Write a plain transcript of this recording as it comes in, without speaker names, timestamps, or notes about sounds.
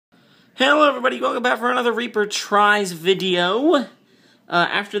Hello everybody, welcome back for another Reaper Tries video.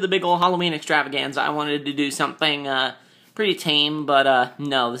 After the big ol' Halloween extravaganza, I wanted to do something pretty tame, but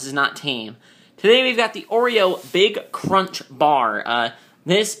no, this is not tame. Today we've got the Oreo Big Crunch Bar.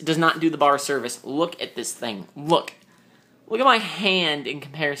 This does not do the bar service. Look at this thing. Look. Look at my hand in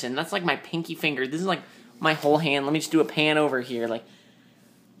comparison. That's like my pinky finger. This is like my whole hand. Let me just do a pan over here. Like,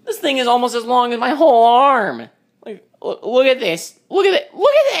 this thing is almost as long as my whole arm. Like, look at this. Look at it.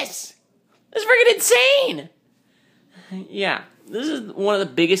 Look at this. This is freaking insane! Yeah, this is one of the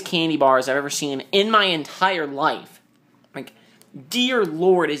biggest candy bars I've ever seen in my entire life. Like, dear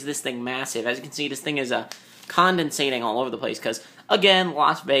lord, is this thing massive. As you can see, this thing is condensating all over the place, because, again,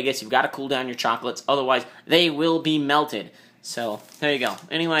 Las Vegas, you've got to cool down your chocolates, otherwise they will be melted. So, there you go.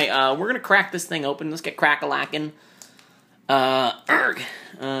 Anyway, we're going to crack this thing open. Let's get crack-a-lackin'. There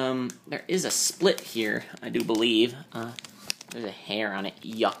is a split here, I do believe. There's a hair on it.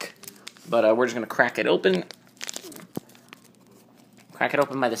 Yuck. But we're just going to crack it open. Crack it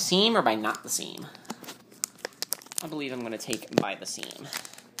open by the seam or by not the seam? I believe I'm going to take by the seam.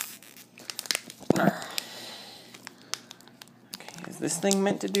 Okay, is this thing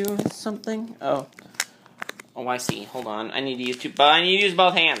meant to do something? Oh, I see. Hold on. I need to use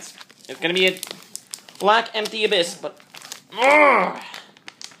both hands. It's going to be a black, empty abyss, but...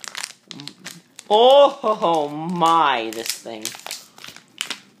 Oh my, this thing.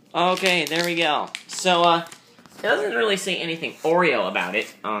 Okay, there we go. So, it doesn't really say anything Oreo about it.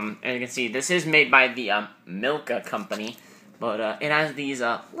 As you can see, this is made by the, Milka company. But, it has these,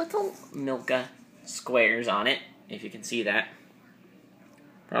 little Milka squares on it, if you can see that.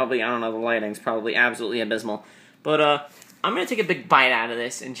 Probably, I don't know, the lighting's probably absolutely abysmal. But, I'm gonna take a big bite out of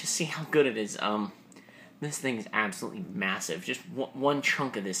this and just see how good it is. This thing is absolutely massive. Just one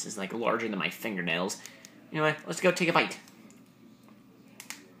chunk of this is, like, larger than my fingernails. Anyway, let's go take a bite.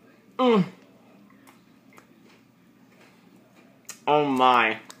 Oh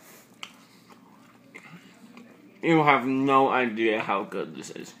my. You have no idea how good this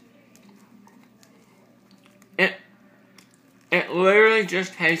is. It literally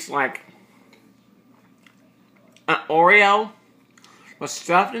just tastes like an Oreo was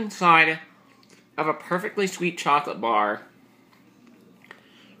stuffed inside of a perfectly sweet chocolate bar.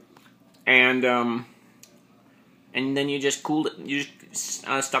 And then you just cooled it. You just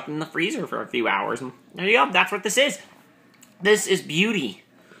stuck it in the freezer for a few hours, and there you go. That's what this is. This is beauty.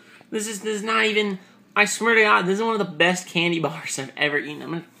 This is not even. I swear to God, this is one of the best candy bars I've ever eaten. I'm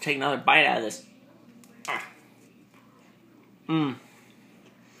gonna take another bite out of this. Can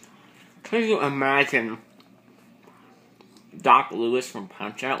you imagine Doc Lewis from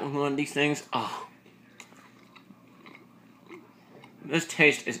Punch-Out with one of these things? Oh, this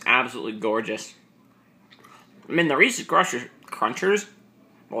taste is absolutely gorgeous. I mean, the Reese's Crunchers,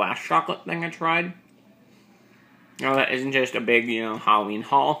 the last chocolate thing I tried, that isn't just a big, Halloween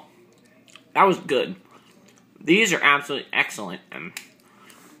haul. That was good. These are absolutely excellent, and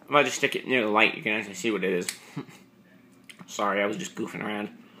if I just stick it near the light, you can actually see what it is. Sorry, I was just goofing around.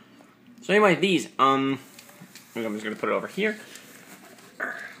 So anyway, these, I'm just gonna put it over here.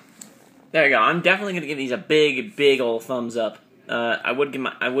 There you go. I'm definitely gonna give these a big old thumbs up. I would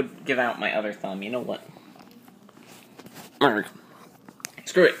give out my other thumb. You know what?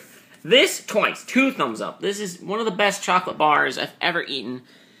 Screw it. This twice. 2 thumbs up. This is one of the best chocolate bars I've ever eaten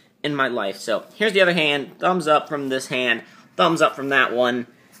in my life. So, here's the other hand. Thumbs up from this hand. Thumbs up from that one.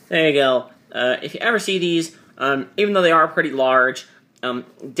 There you go. If you ever see these, even though they are pretty large,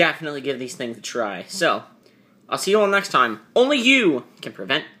 definitely give these things a try. So, I'll see you all next time. Only you can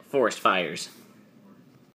prevent forest fires.